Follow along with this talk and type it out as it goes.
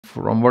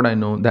from what I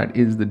know, that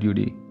is the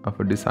duty of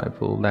a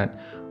disciple, that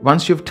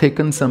once you've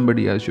taken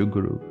somebody as your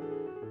guru,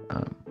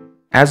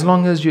 as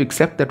long as you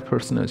accept that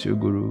person as your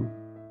guru,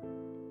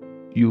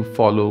 you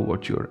follow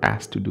what you're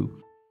asked to do.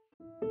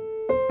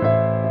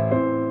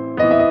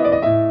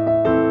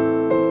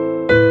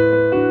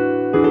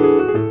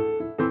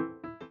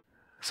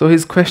 So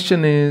his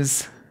question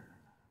is,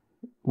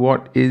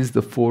 what is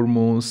the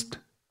foremost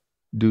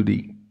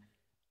duty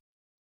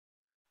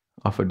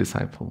of a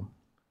disciple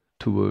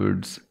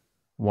towards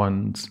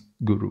one's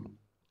guru?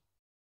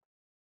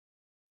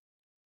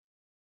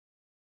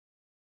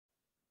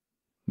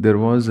 There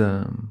was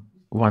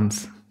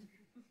once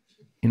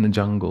in a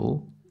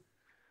jungle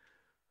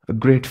a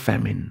great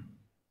famine,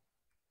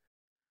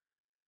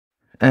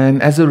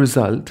 and as a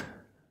result,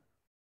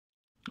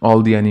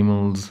 all the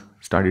animals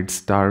started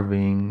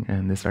starving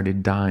and they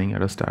started dying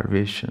out of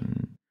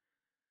starvation.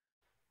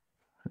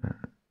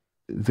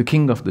 The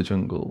king of the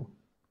jungle,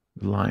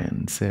 the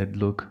lion, said,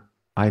 "Look,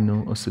 I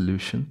know a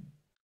solution."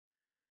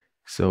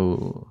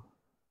 So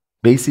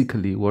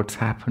basically what's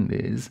happened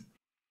is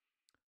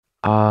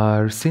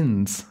our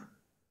sins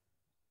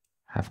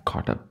have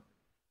caught up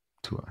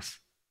to us,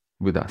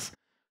 with us.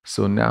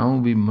 So now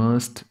we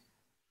must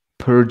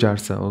purge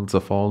ourselves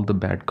of all the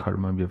bad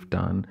karma we have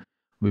done.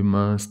 We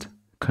must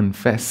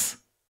confess.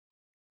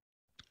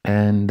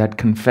 And that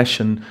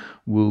confession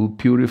will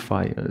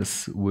purify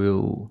us,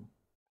 will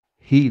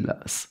heal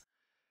us.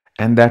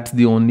 And that's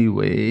the only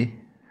way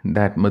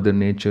that Mother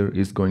Nature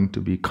is going to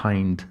be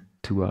kind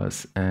to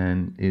us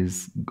and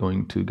is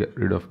going to get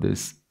rid of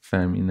this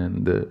famine,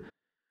 and the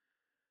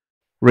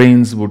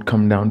rains would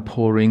come down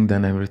pouring,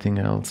 then everything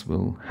else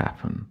will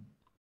happen.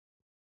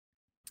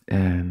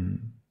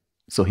 And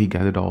so he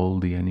gathered all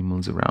the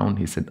animals around.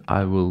 He said,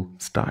 "I will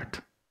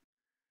start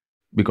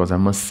because I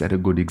must set a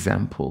good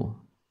example."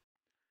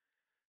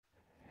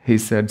 He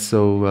said,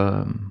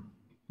 so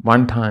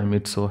one time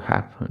it so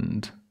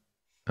happened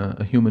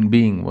a human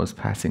being was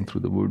passing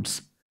through the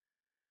woods,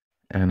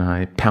 and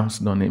I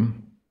pounced on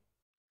him,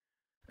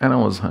 and I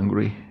was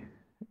hungry,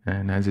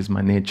 and as is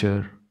my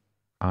nature,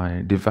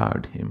 I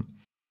devoured him.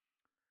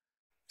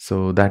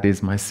 So that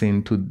is my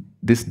sin. To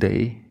this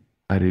day,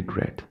 I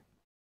regret.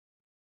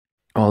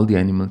 All the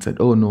animals said,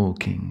 "Oh no,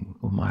 King,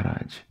 oh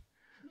Maharaj,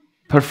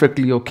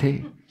 perfectly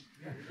okay.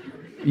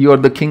 You are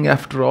the king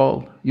after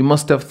all. You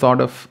must have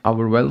thought of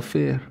our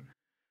welfare.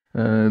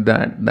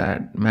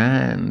 That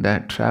man,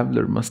 that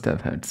traveler must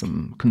have had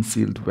some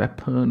concealed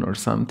weapon or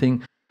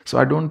something. So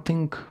we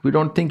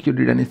don't think you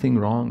did anything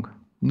wrong.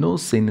 No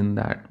sin in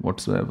that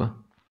whatsoever."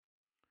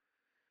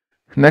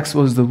 Next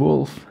was the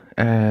wolf,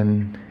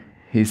 and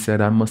he said,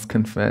 "I must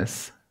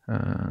confess,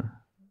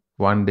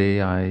 one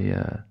day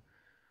I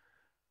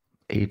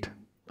ate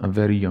a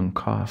very young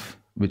calf,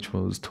 which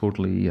was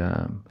totally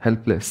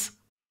helpless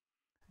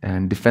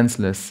and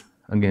defenseless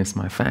against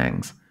my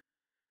fangs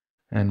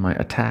and my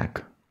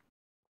attack."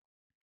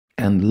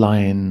 And the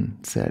lion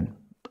said,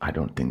 "I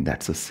don't think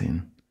that's a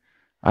sin.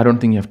 I don't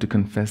think you have to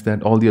confess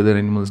that." All the other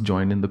animals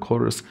joined in the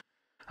chorus.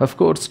 "Of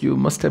course, you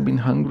must have been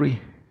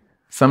hungry.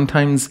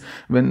 Sometimes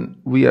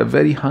when we are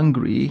very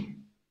hungry,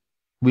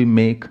 we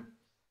make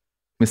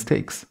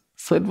mistakes.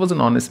 So it was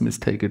an honest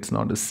mistake. It's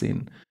not a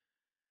sin."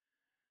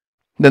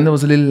 Then there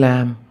was a little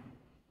lamb,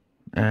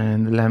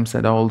 and the lamb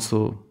said, "I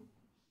also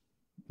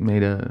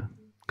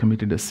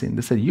committed a sin."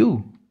 They said,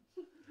 "You?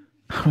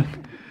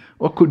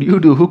 What could you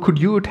do? Who could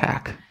you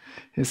attack?"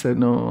 He said,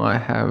 "No, I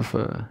have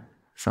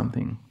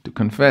something to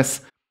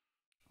confess.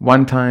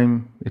 One time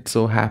it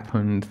so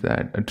happened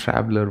that a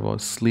traveler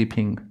was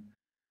sleeping,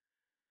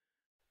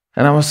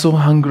 and I was so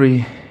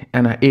hungry,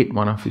 and I ate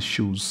one of his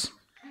shoes.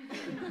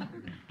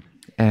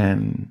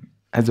 And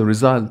as a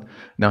result,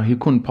 now he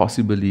couldn't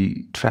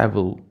possibly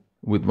travel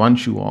with one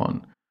shoe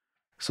on.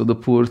 So the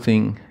poor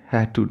thing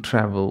had to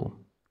travel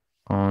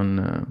on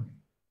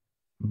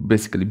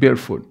basically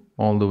barefoot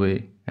all the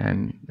way,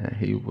 and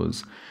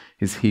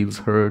his heels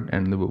hurt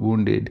and they were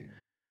wounded.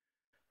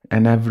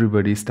 And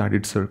everybody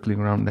started circling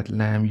around that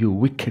lamb. "You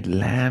wicked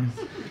lamb.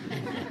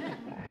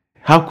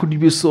 How could you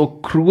be so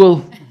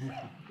cruel?"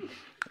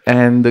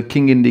 And the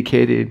king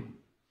indicated,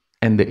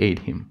 and they ate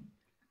him.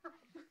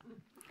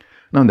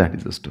 Now that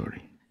is the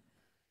story.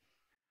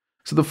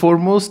 So the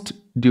foremost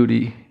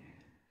duty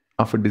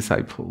of a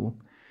disciple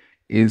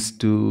is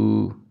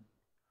to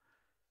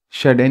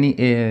shed any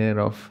air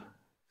of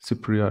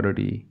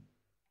superiority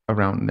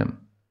around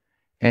them,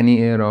 any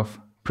air of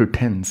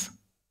pretense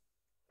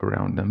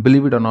around them.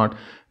 Believe it or not,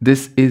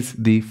 this is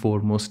the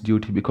foremost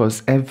duty,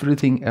 because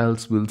everything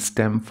else will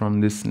stem from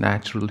this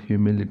natural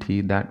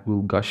humility that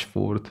will gush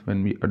forth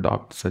when we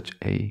adopt such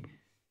a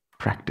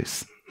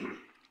practice.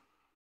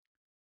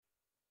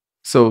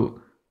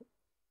 So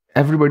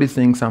everybody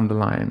thinks I'm the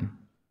lion.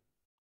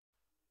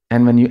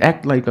 And when you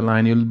act like a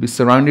lion, you'll be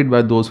surrounded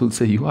by those who'll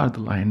say, "You are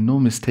the lion, no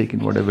mistake in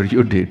whatever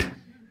you did."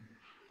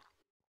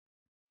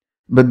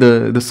 But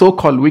the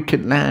so-called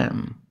wicked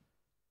lamb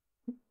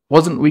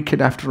wasn't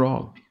wicked after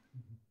all.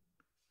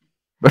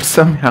 But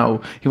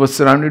somehow he was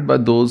surrounded by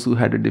those who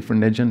had a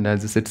different agenda.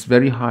 As I said, it's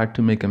very hard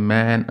to make a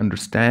man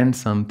understand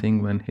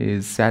something when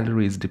his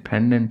salary is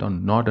dependent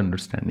on not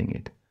understanding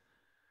it.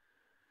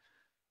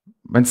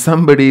 When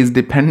somebody is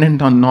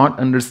dependent on not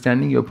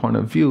understanding your point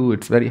of view,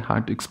 it's very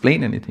hard to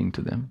explain anything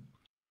to them.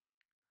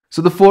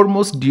 So the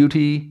foremost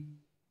duty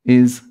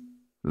is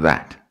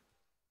that,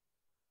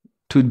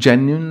 to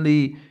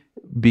genuinely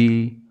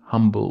be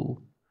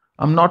humble.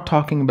 I'm not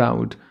talking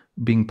about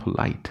being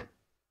polite.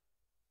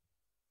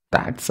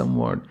 That's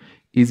somewhat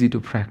easy to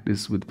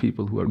practice with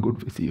people who are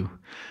good with you.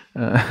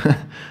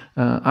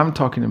 I'm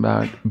talking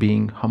about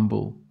being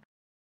humble.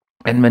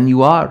 And when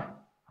you are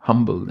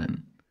humble,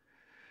 then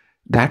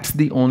that's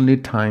the only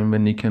time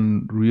when you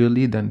can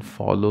really then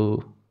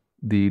follow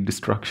the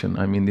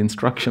the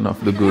instruction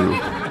of the Guru.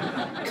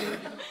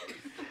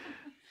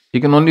 You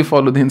can only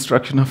follow the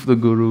instruction of the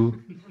Guru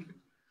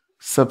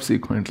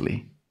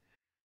subsequently,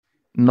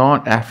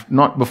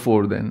 not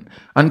before then.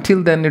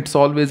 Until then, it's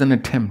always an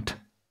attempt.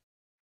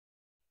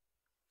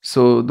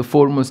 So the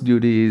foremost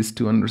duty is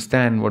to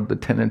understand what the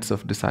tenets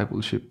of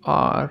discipleship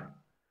are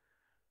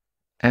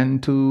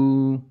and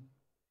to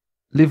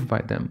live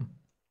by them.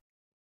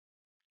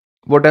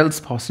 What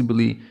else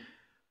possibly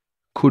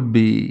could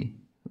be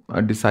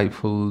a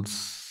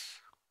disciple's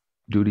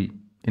duty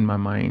in my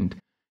mind?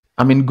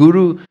 When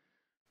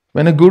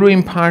a guru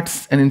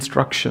imparts an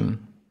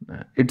instruction,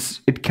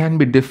 it can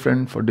be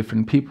different for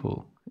different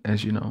people,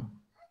 as you know.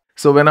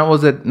 So when I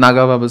was at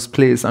Naga Baba's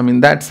place,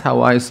 that's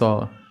how I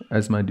saw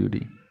as my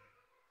duty.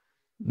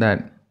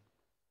 That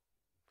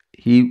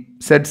he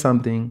said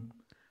something,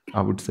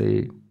 I would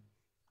say,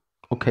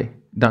 okay,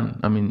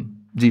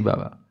 done. Ji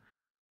Baba.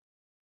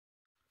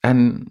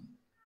 And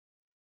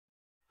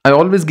I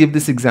always give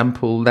this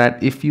example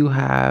that if you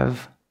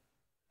have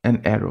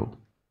an arrow,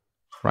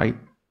 right?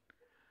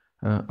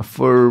 A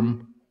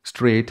firm,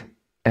 straight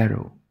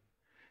arrow,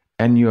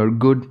 and you are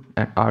good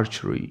at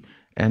archery,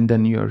 and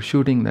then you are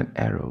shooting that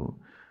arrow,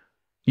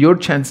 your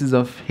chances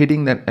of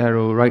hitting that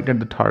arrow right at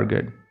the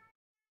target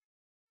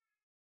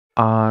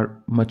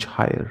are much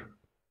higher.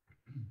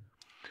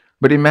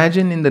 But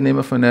imagine in the name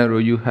of an arrow,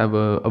 you have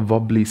a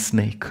wobbly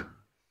snake.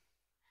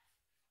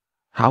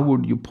 How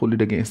would you pull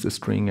it against the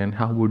string and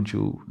how would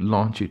you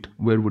launch it?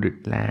 Where would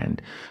it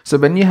land? So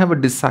when you have a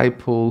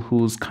disciple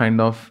who's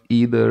kind of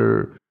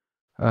either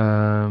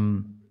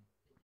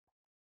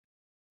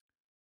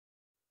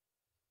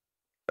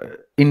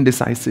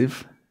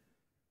indecisive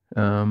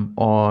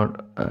or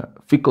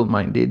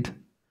fickle-minded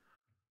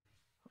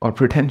or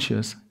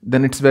pretentious,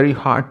 then it's very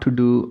hard to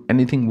do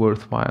anything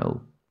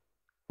worthwhile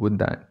with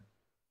that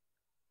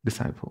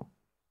disciple.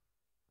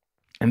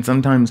 And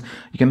sometimes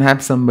you can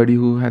have somebody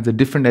who has a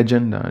different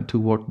agenda to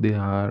what they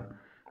are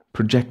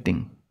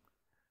projecting.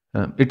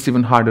 It's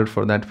even harder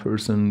for that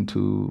person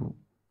to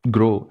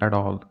grow at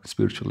all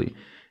spiritually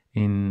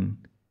in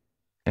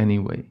any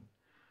way.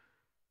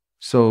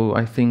 So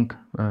I think,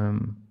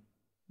 from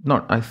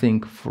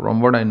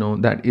what I know,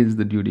 that is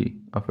the duty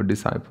of a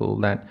disciple,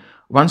 that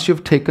once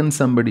you've taken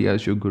somebody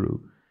as your guru,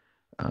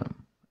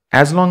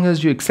 as long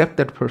as you accept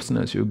that person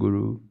as your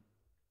guru,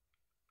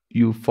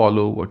 you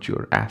follow what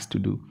you're asked to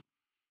do.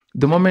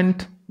 The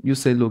moment you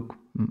say, look,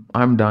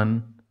 I'm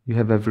done, you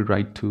have every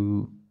right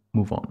to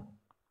move on.